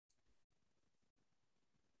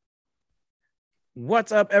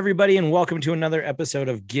What's up, everybody, and welcome to another episode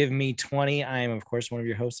of Give Me 20. I am, of course, one of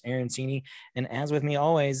your hosts, Aaron Cini, and as with me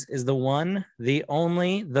always is the one, the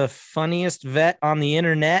only, the funniest vet on the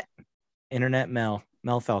internet, Mel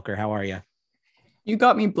Felker. How are you? You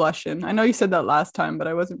got me blushing. I know you said that last time, but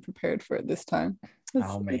I wasn't prepared for it this time.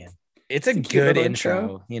 It's a good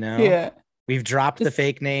intro, Yeah. We've dropped the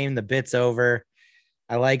fake name, the bit's over.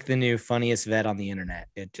 I like the new funniest vet on the internet.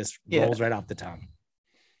 It just rolls right off the tongue.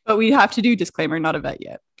 But we have to do disclaimer, not a vet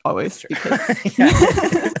yet, always.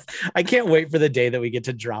 Because... I can't wait for the day that we get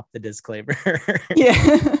to drop the disclaimer. Yeah.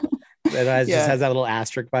 That just has that little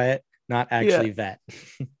asterisk by it, not actually vet.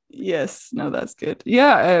 Yes, no, that's good.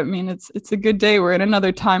 Yeah, I mean, it's a good day. We're in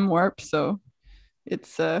another time warp, so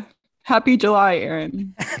it's happy July,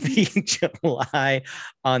 Aaron. Happy July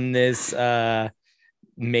on this May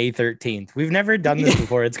 13th. We've never done this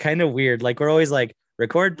before. It's kind of weird. Like, we're always like,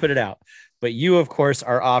 record, put it out. But you, of course,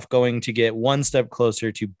 are off going to get one step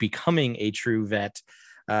closer to becoming a true vet.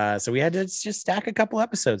 So we had to just stack a couple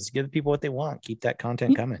episodes to give the people what they want. Keep that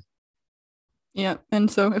content coming. Yeah. And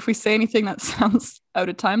so if we say anything that sounds out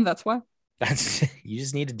of time, that's why. You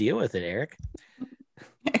just need to deal with it, Eric.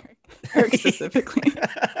 Eric specifically.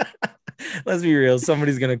 Let's be real.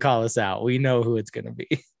 Somebody's going to call us out. We know who it's going to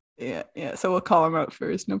be. Yeah. Yeah. So we'll call him out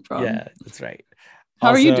first. No problem. Yeah, that's right. How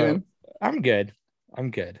are you doing? I'm good.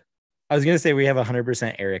 I was going to say we have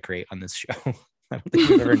 100% Eric rate on this show. I don't think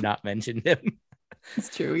we've ever not mentioned him.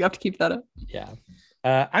 It's true. We have to keep that up. Yeah.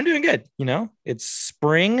 I'm doing good. It's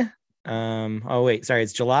spring.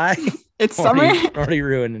 It's July. It's summer. Already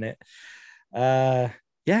ruining it. Yeah,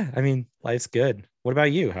 I mean, life's good. What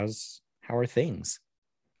about you? How are things?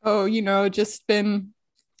 Oh, just been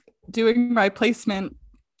doing my placement.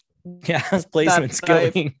 Yeah, how's placements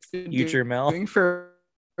going? Future Mel.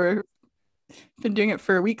 Been doing it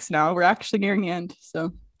for weeks now. We're actually nearing the end.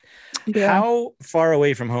 So How far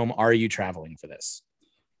away from home are you traveling for this?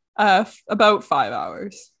 About 5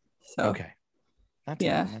 hours. So okay. Not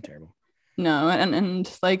terrible. No,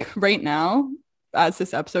 and like right now, as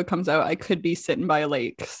this episode comes out, I could be sitting by a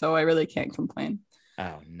lake, so I really can't complain.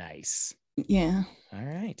 Oh, nice. Yeah. All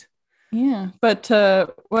right. Yeah. But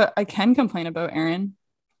what I can complain about, Aaron,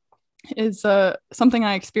 is something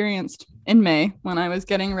I experienced in May when I was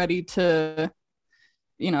getting ready to,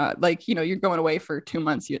 you're going away for 2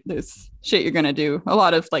 months. There's shit you're going to do. A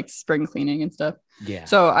lot of like spring cleaning and stuff. Yeah.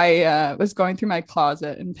 So I was going through my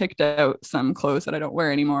closet and picked out some clothes that I don't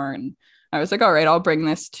wear anymore. And I was like, all right, I'll bring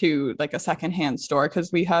this to like a secondhand store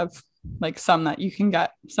because we have like some that you can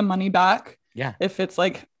get some money back. Yeah. If it's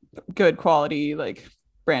like good quality, like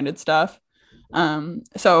branded stuff.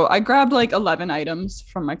 So I grabbed like 11 items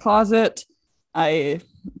from my closet. I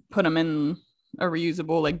put them in a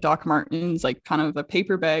reusable like Doc Martens, like kind of a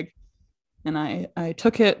paper bag. And I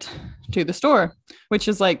took it to the store, which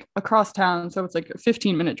is like across town. So it's like a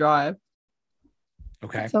 15-minute drive.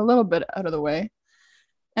 Okay. So a little bit out of the way.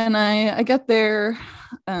 And I get there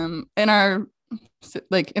in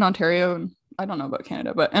Ontario. I don't know about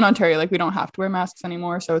Canada, but in Ontario, like we don't have to wear masks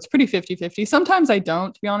anymore. So it's pretty 50-50. Sometimes I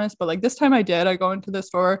don't, to be honest. But like this time I did. I go into the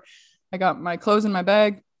store. I got my clothes in my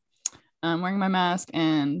bag. I'm wearing my mask.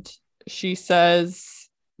 And she says,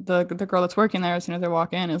 the girl that's working there, as soon as I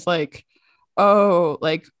walk in, is like, oh,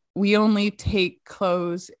 like we only take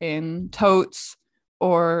clothes in totes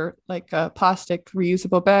or like plastic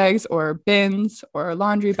reusable bags or bins or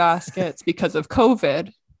laundry baskets because of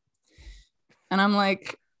COVID. And I'm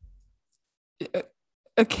like,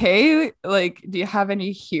 okay, like, do you have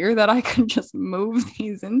any here that I can just move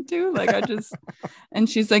these into? Like, and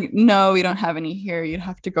she's like, no, we don't have any here. You'd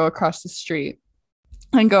have to go across the street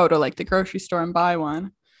and go to like the grocery store and buy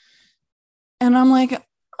one. And I'm like,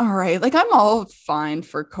 all right, like I'm all fine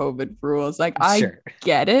for COVID rules. Like, I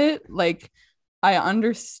get it. Like, I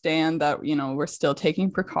understand that, we're still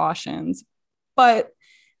taking precautions, but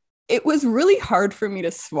it was really hard for me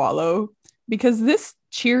to swallow because this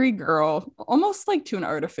cheery girl, almost like to an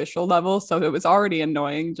artificial level. So it was already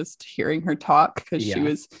annoying just hearing her talk because she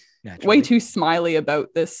was way too smiley about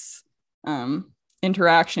this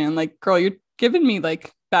interaction. Like, girl, you're giving me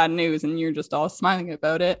like bad news and you're just all smiling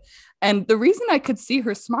about it. And the reason I could see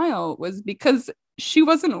her smile was because she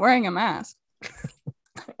wasn't wearing a mask.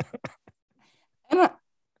 And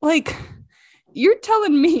like, you're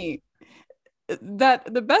telling me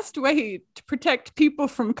that the best way to protect people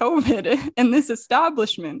from COVID in this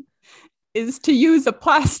establishment is to use a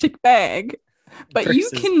plastic bag, but you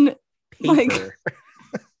can paper.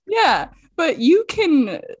 But you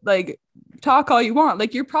can like talk all you want.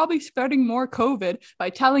 Like, you're probably spreading more COVID by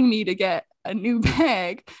telling me to get a new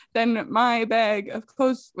bag than my bag of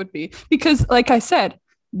clothes would be. Because like I said,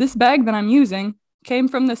 this bag that I'm using came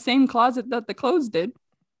from the same closet that the clothes did,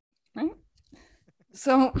 right?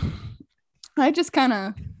 So I just kind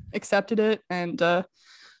of accepted it and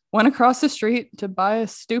went across the street to buy a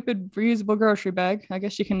stupid reusable grocery bag. I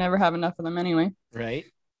guess you can never have enough of them anyway. Right.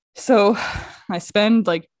 So I spend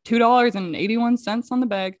like $2.81 on the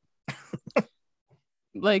bag.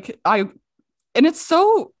 And it's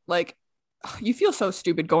so like, you feel so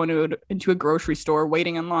stupid going into a grocery store,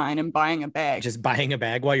 waiting in line and buying a bag. Just buying a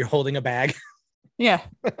bag while you're holding a bag. Yeah.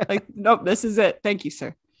 Like, nope, this is it. Thank you,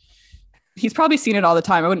 sir. He's probably seen it all the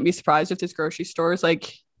time. I wouldn't be surprised if this grocery store is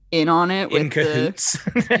like in on it. In cahoots.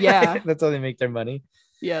 Yeah. That's how they make their money.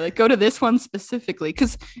 Yeah, like go to this one specifically.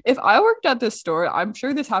 Because if I worked at this store, I'm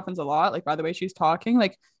sure this happens a lot. Like by the way she's talking,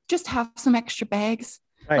 like just have some extra bags.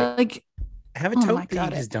 Right. Like have a tote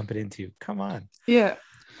that you just dump it into. Come on. Yeah.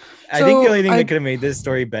 I think the only thing that could have made this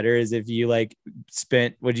story better is if you like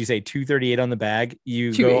spent, what'd you say, $238 on the bag.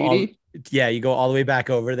 You go all the way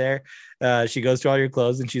back over there. She goes through all your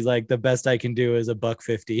clothes and she's like, the best I can do is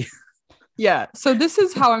 $1.50. Yeah. So this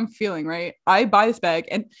is how I'm feeling, right? I buy this bag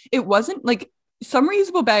and it wasn't like, some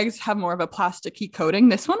reusable bags have more of a plasticky coating.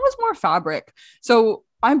 This one was more fabric. So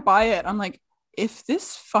I buy it. I'm like, if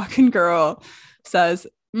this fucking girl says,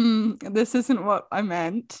 this isn't what I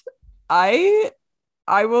meant, I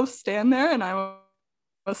will stand there and I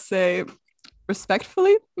will say,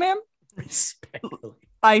 respectfully, ma'am. Respectfully.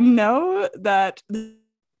 I know that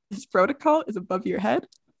this protocol is above your head,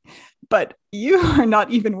 but you are not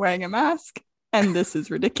even wearing a mask, and this is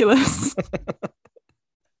ridiculous.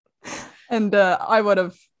 And I would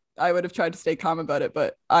have tried to stay calm about it,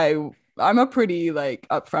 but I'm a pretty like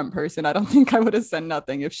upfront person. I don't think I would have said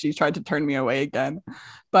nothing if she tried to turn me away again.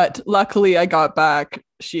 But luckily I got back.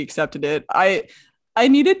 She accepted it. I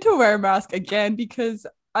needed to wear a mask again because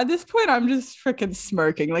at this point I'm just freaking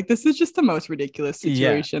smirking. Like this is just the most ridiculous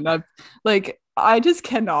situation. Yeah. I just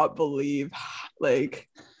cannot believe like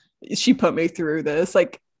she put me through this.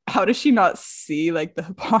 Like how does she not see like the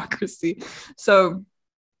hypocrisy? So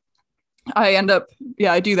I end up,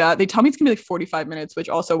 I do that. They tell me it's gonna be like 45 minutes, which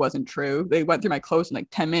also wasn't true. They went through my clothes in like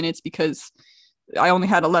 10 minutes because I only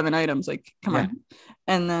had 11 items. Like, come on.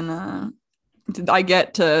 And then I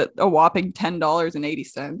get to a whopping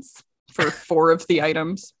 $10.80 for 4 of the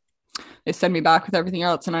items. They send me back with everything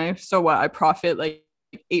else. And I profit like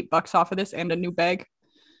 $8 off of this and a new bag.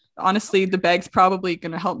 Honestly, the bag's probably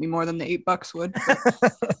going to help me more than the $8 would.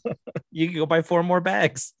 You can go buy 4 more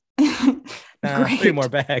bags. 3 more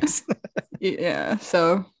bags. Yeah.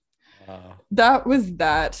 So that was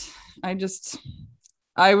that. I tweeted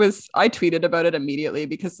about it immediately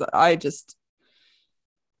because I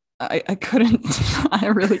couldn't. I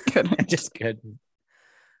really couldn't. I just couldn't.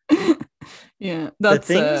 Yeah. The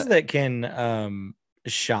things that can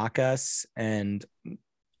shock us and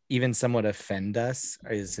even somewhat offend us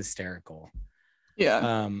is hysterical.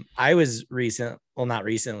 Yeah. I was not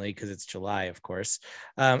recently because it's July, of course.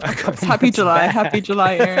 Happy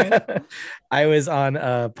July, Aaron. I was on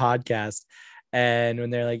a podcast, and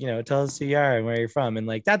when they're like, tell us who you are and where you're from, and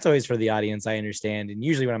like that's always for the audience. I understand, and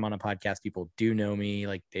usually when I'm on a podcast, people do know me,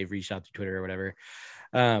 like they've reached out to Twitter or whatever.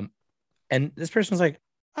 And this person was like,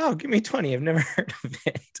 "Oh, give me 20. I've never heard of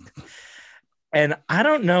it." And I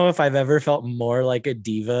don't know if I've ever felt more like a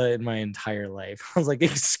diva in my entire life. I was like,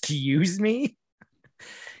 "Excuse me."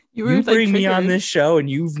 You bring me on this show and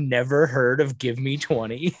you've never heard of Give Me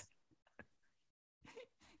 20.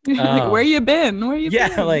 Like, where you been?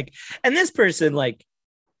 Yeah, like, and this person like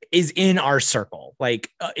is in our circle, like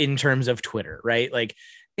in terms of Twitter, right? Like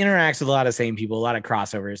interacts with a lot of same people, a lot of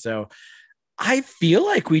crossovers. So I feel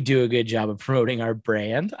like we do a good job of promoting our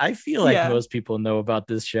brand. I feel like most people know about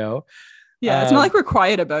this show. Yeah, it's not like we're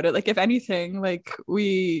quiet about it. Like, if anything, like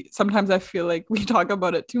sometimes I feel like we talk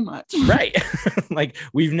about it too much. Right. Like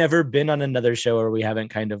we've never been on another show where we haven't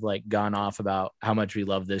kind of like gone off about how much we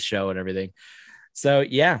love this show and everything. So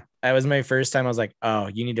yeah, that was my first time. I was like, oh,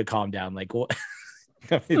 you need to calm down. Like, what?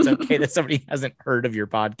 It's okay that somebody hasn't heard of your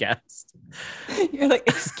podcast. You're like,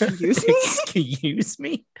 excuse me? Excuse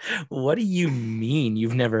me? What do you mean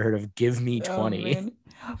you've never heard of Give Me 20? Oh,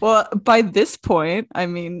 well, by this point, I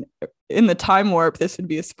mean, in the time warp, this would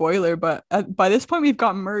be a spoiler, but by this point, we've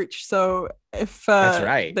got merch. So if that's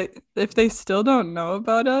right, if they still don't know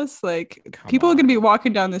about us, like people are going to be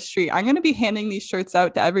walking down the street. I'm going to be handing these shirts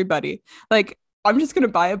out to everybody. Like, I'm just going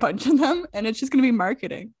to buy a bunch of them and it's just going to be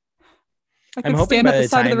marketing. I'm hoping by the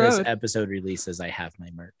time this episode releases, I have my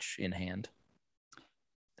merch in hand.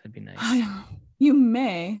 That'd be nice. You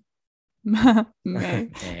may.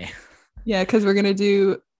 May. Yeah, because we're gonna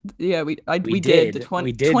do. Yeah, we did the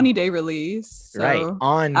 20-day release. So right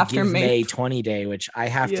on after May 20 Day, which I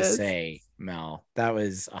have to say Mel. That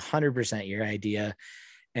was 100% your idea.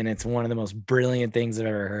 And it's one of the most brilliant things I've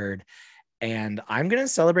ever heard. And I'm going to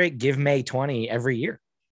celebrate Give May 20 every year.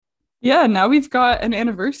 Yeah, now we've got an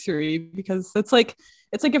anniversary because it's like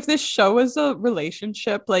if this show was a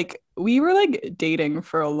relationship, like we were like dating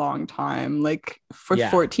for a long time, like for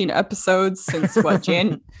 14 episodes since what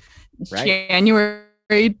right.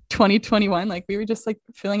 January 2021. Like we were just like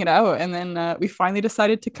filling it out, and then we finally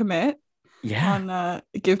decided to commit on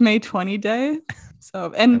Give May 20 Day.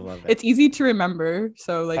 So, and it's easy to remember.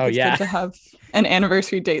 So like it's good to have an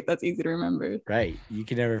anniversary date that's easy to remember. Right. You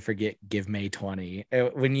can never forget Give May 20.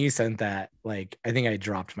 When you sent that, like, I think I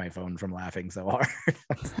dropped my phone from laughing so hard.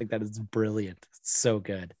 I was like, that is brilliant. It's so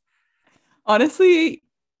good. Honestly,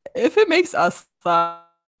 if it makes us laugh,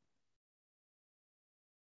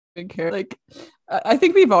 care. Like, I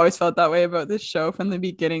think we've always felt that way about this show from the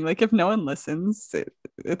beginning. Like, if no one listens,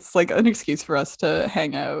 it's like an excuse for us to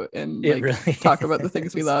hang out and like really talk about the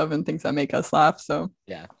things we love and things that make us laugh. So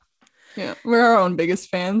yeah, we're our own biggest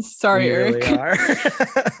fans. Sorry, we Eric. Really are.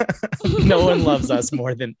 No one loves us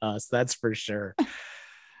more than us. That's for sure.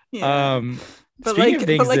 Yeah. But like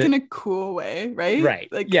in a cool way, right? Right.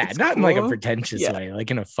 Like, yeah, not cool. In like a pretentious way,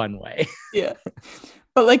 like in a fun way. Yeah.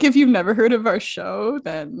 But like if you've never heard of our show,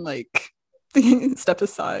 then like step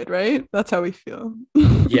aside, right? That's how we feel.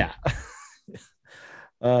 Yeah.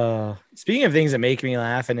 Speaking of things that make me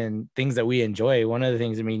laugh and things that we enjoy, one of the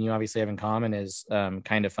things I mean you obviously have in common is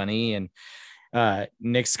kind of funny, and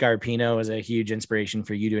Nick Scarpino is a huge inspiration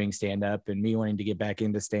for you doing stand-up and me wanting to get back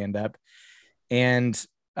into stand-up. And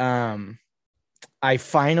I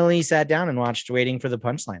finally sat down and watched Waiting for the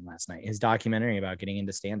Punchline last night, his documentary about getting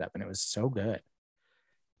into stand-up, and it was so good.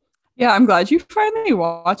 Yeah, I'm glad you finally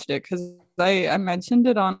watched it because I mentioned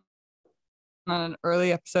it on an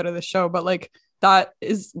early episode of the show, but like that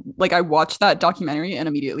is like I watched that documentary and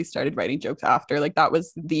immediately started writing jokes after. Like that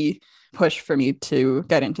was the push for me to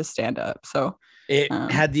get into stand-up. So it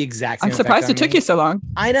had the exact same I'm surprised it took you so long.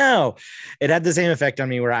 I know. It had the same effect on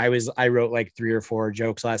me where I wrote like 3 or 4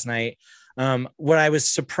 jokes last night. What I was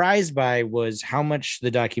surprised by was how much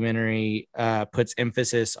the documentary puts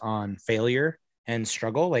emphasis on failure and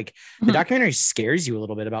struggle. Like the documentary scares you a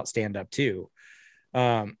little bit about stand-up too.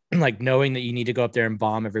 Like knowing that you need to go up there and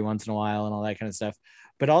bomb every once in a while and all that kind of stuff.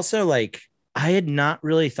 But also like I had not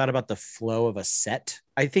really thought about the flow of a set.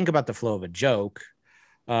 I think about the flow of a joke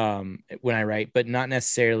when I write, but not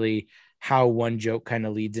necessarily how one joke kind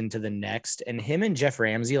of leads into the next. And him and Jeff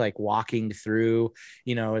Ramsey like walking through,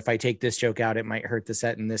 you know, if I take this joke out, it might hurt the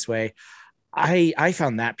set in this way. I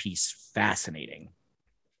found that piece fascinating.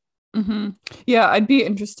 Mm-hmm. Yeah, I'd be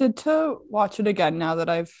interested to watch it again now that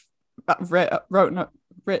I've written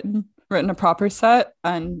a proper set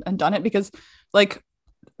and done it, because like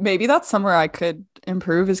maybe that's somewhere I could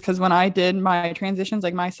improve, is because when I did my transitions,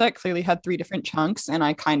 like my set clearly had 3 different chunks and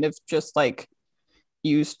I kind of just like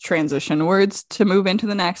used transition words to move into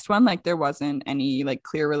the next one. Like there wasn't any like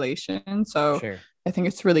clear relation. So sure. I think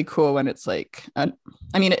it's really cool when it's like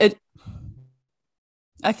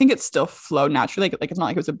I think it's still flowed naturally. Like it's not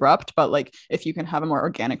like it was abrupt, but like if you can have a more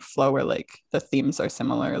organic flow where like the themes are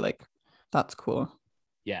similar, like that's cool.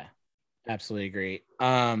 Yeah, absolutely agree.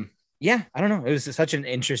 Yeah, I don't know. It was such an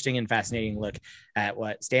interesting and fascinating look at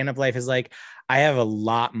what stand-up life is like. I have a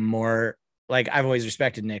lot more, like I've always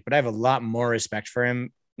respected Nick, but I have a lot more respect for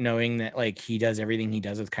him knowing that like he does everything he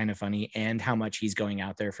does with Kind of Funny and how much he's going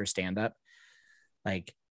out there for stand-up.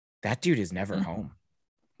 Like that dude is never home.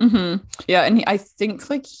 Mm-hmm. Yeah, and I think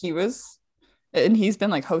like he's been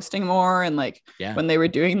like hosting more, and like when they were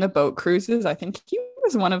doing the boat cruises, I think he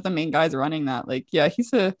was one of the main guys running that. Like, yeah,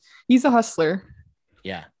 he's a hustler.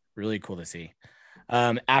 Yeah, really cool to see.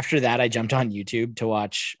 After that, I jumped on YouTube to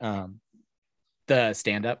watch the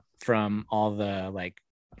stand-up from all the like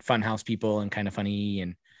Funhouse people and Kind of Funny,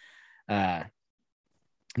 and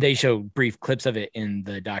they show brief clips of it in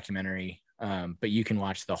the documentary, but you can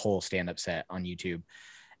watch the whole stand-up set on YouTube.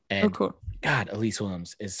 And cool. God, Elise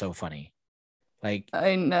Williams is so funny. Like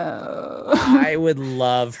I know. I would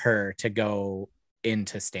love her to go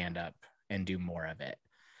into stand-up and do more of it.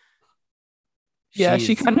 Yeah,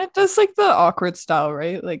 she kind of does like the awkward style,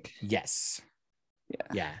 right? Like yes.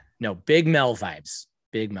 Yeah. No, big Mel vibes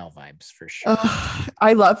for sure.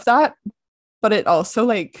 I love that, but it also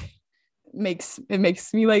like makes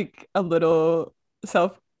me like a little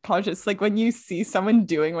self-conscious, like when you see someone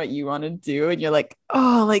doing what you want to do and you're like,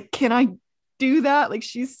 oh, like can I do that? Like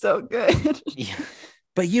she's so good. Yeah,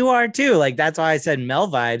 but you are too. Like that's why I said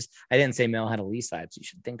Mel vibes. I didn't say Mel had Elise vibes. You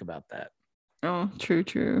should think about that. Oh,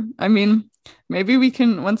 true. I mean, maybe we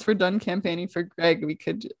can, once we're done campaigning for Greg, we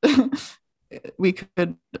could we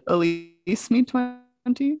could lease me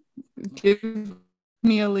 20. Give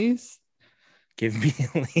me a lease. Give me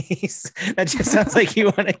a lease. That just sounds like you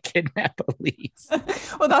want to kidnap a lease.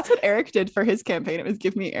 Well, that's what Eric did for his campaign. It was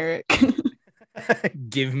give me Eric.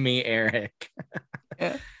 Give me Eric.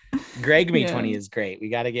 Yeah. Greg Me Yeah. 20 is great. We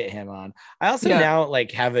got to get him on. I also now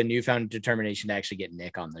like have a newfound determination to actually get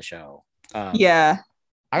Nick on the show. Yeah.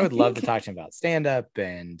 I would love to talk to him about stand-up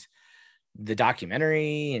and the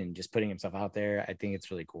documentary and just putting himself out there. I think it's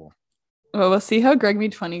really cool. Well, we'll see how Greg Me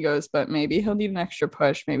 20 goes, but maybe he'll need an extra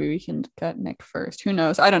push. Maybe we can get Nick first. Who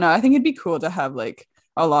knows? I don't know. I think it'd be cool to have like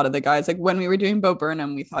a lot of the guys. Like when we were doing Bo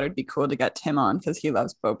Burnham, we thought it'd be cool to get Tim on because he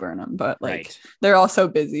loves Bo Burnham, but like they're all so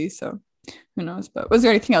busy. So who knows? But was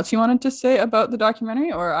there anything else you wanted to say about the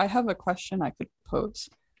documentary, or I have a question I could pose?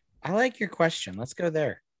 I like your question. Let's go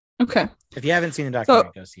there. Okay. If you haven't seen the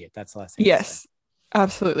documentary, go see it. That's the last thing. Yes,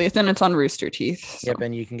 absolutely. Then it's on Rooster Teeth. So. Yep,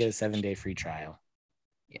 and you can get a 7-day free trial.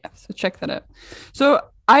 Yeah, so check that out. So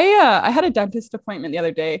I had a dentist appointment the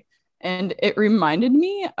other day, and it reminded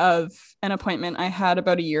me of an appointment I had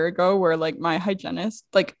about a year ago where like my hygienist,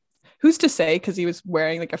 like who's to say, because he was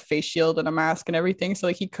wearing like a face shield and a mask and everything, so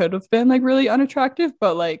like he could have been like really unattractive,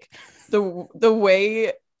 but like the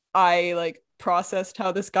way I like processed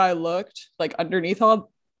how this guy looked like underneath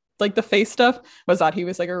all like the face stuff was that he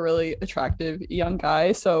was like a really attractive young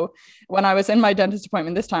guy. So when I was in my dentist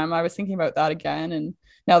appointment this time, I was thinking about that again. And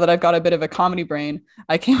now that I've got a bit of a comedy brain,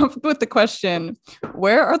 I came up with the question,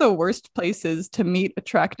 where are the worst places to meet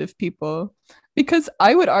attractive people? Because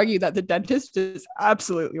I would argue that the dentist is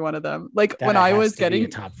absolutely one of them. Like that when I was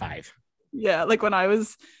getting top 5. Yeah, like when I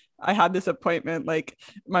had this appointment, like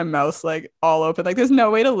my mouth's like all open. Like there's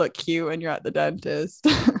no way to look cute when you're at the dentist.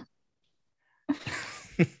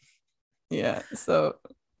 Yeah, so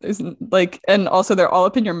there's like, and also they're all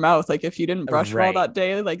up in your mouth. Like if you didn't brush for all that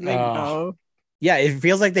day, like they know. Yeah, it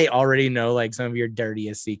feels like they already know like some of your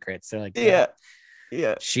dirtiest secrets. They're like, yeah,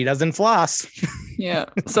 she doesn't floss. Yeah.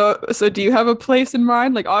 So do you have a place in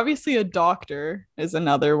mind? Like obviously a doctor is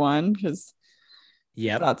another one because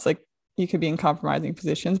that's like you could be in compromising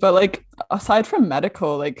positions. But like aside from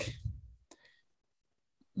medical, like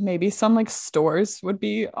maybe some like stores would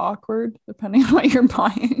be awkward depending on what you're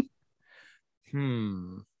buying.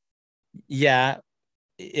 Yeah,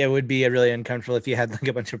 it would be really uncomfortable if you had like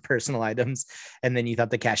a bunch of personal items and then you thought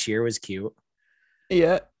the cashier was cute.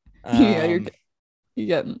 Yeah. But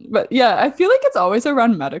yeah, I feel like it's always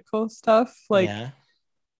around medical stuff. Like,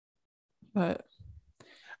 but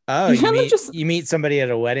you meet somebody at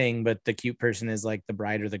a wedding, but the cute person is like the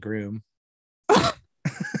bride or the groom.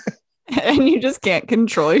 And you just can't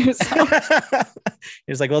control yourself.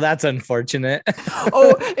 It's like, well, that's unfortunate.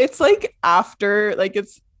 Oh, it's like after, like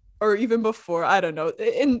it's, or even before, I don't know.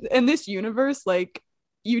 In this universe, like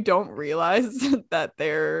you don't realize that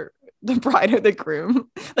they're the bride or the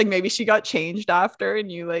groom. Like maybe she got changed after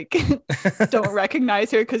and you like don't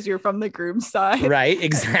recognize her because you're from the groom's side. Right,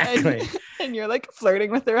 exactly. And you're like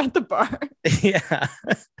flirting with her at the bar. Yeah.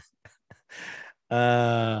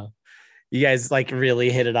 You guys like really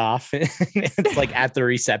hit it off. It's like at the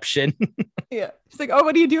reception. Yeah. She's like, oh,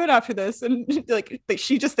 what are you doing after this? And like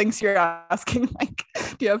she just thinks you're asking, like,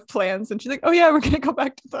 do you have plans? And she's like, oh yeah, we're gonna go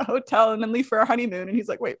back to the hotel and then leave for our honeymoon. And he's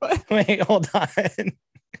like, wait, what? Wait, hold on.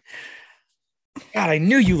 God, I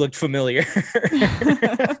knew you looked familiar.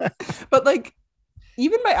 But like,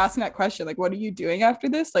 even by asking that question, like, what are you doing after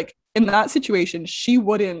this? Like in that situation, she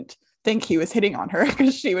wouldn't think he was hitting on her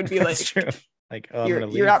because she would be like, true. Like, oh,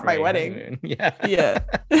 you're at my wedding. Yeah.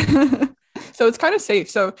 So it's kind of safe.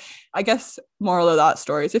 So I guess moral of that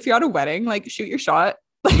story is if you're at a wedding, like shoot your shot.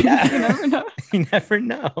 Like, you never know. You never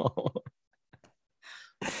know.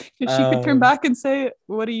 She could turn back and say,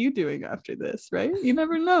 what are you doing after this? Right? You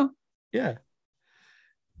never know. Yeah.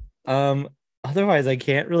 Otherwise I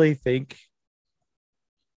can't really think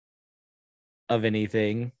of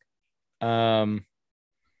anything.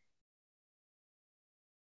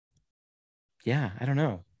 Yeah, I don't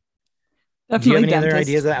know. Definitely. Do you have any other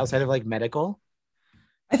ideas outside of like medical?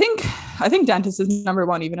 I think dentist is number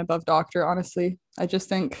one, even above doctor, honestly. I just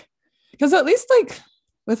think because at least like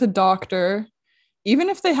with a doctor, even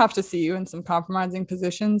if they have to see you in some compromising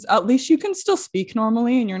positions, at least you can still speak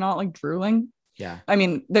normally and you're not like drooling. Yeah. I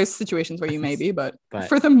mean, there's situations where you may be, but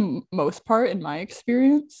for the most part, in my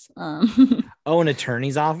experience. An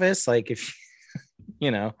attorney's office, like if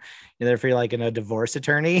you're there for like a divorce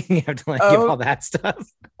attorney, you have to like give all that stuff.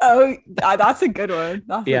 Oh, that's a good one.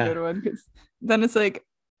 That's a good one because then it's like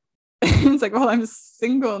well, I'm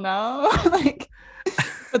single now. Like,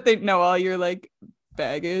 but they know all your like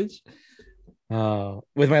baggage. Oh,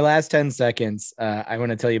 with my last 10 seconds, I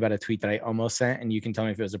want to tell you about a tweet that I almost sent, and you can tell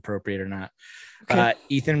me if it was appropriate or not. Okay.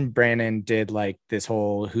 Ethan Brannon did like this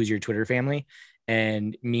whole "Who's your Twitter family?"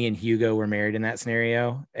 And me and Hugo were married in that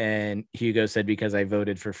scenario. And Hugo said because I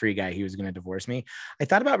voted for Free Guy, he was going to divorce me. I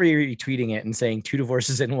thought about retweeting it and saying 2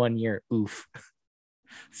 divorces in 1 year. Oof.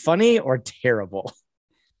 Funny or terrible?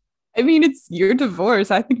 I mean, it's your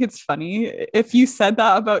divorce. I think it's funny. If you said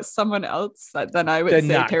that about someone else, then I would Then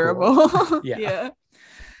say not cool. terrible. Yeah. Yeah.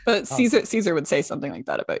 But Awesome. Caesar would say something like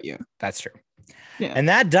that about you. That's true. Yeah. And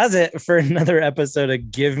that does it for another episode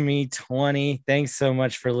of Give Me 20. Thanks so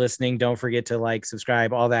much for listening. Don't forget to like,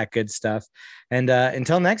 subscribe, all that good stuff. And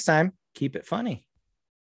until next time, keep it funny.